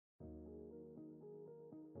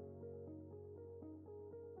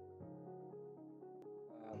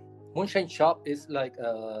Moonshine Shop is like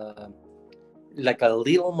a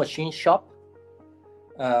little machine shop,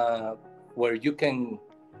 uh, where you can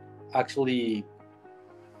actually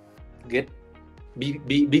get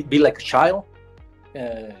be like a child.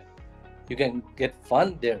 Uh, you can get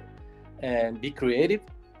fun there and be creative,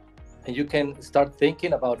 and you can start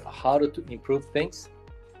thinking about how to improve things.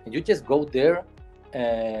 And you just go there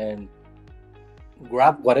and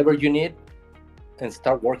grab whatever you need and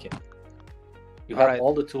start working. You All have right.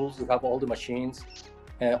 all the tools, you have all the machines,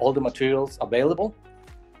 all the materials available.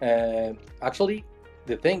 Actually,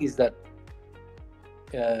 the thing is that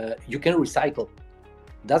you can recycle.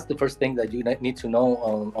 That's the first thing that you need to know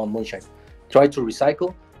on Moonshine. Try to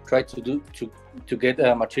recycle. Try to get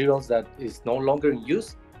materials that is no longer in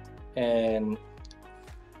use, and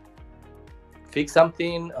fix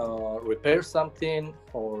something, repair something,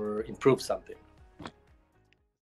 or improve something.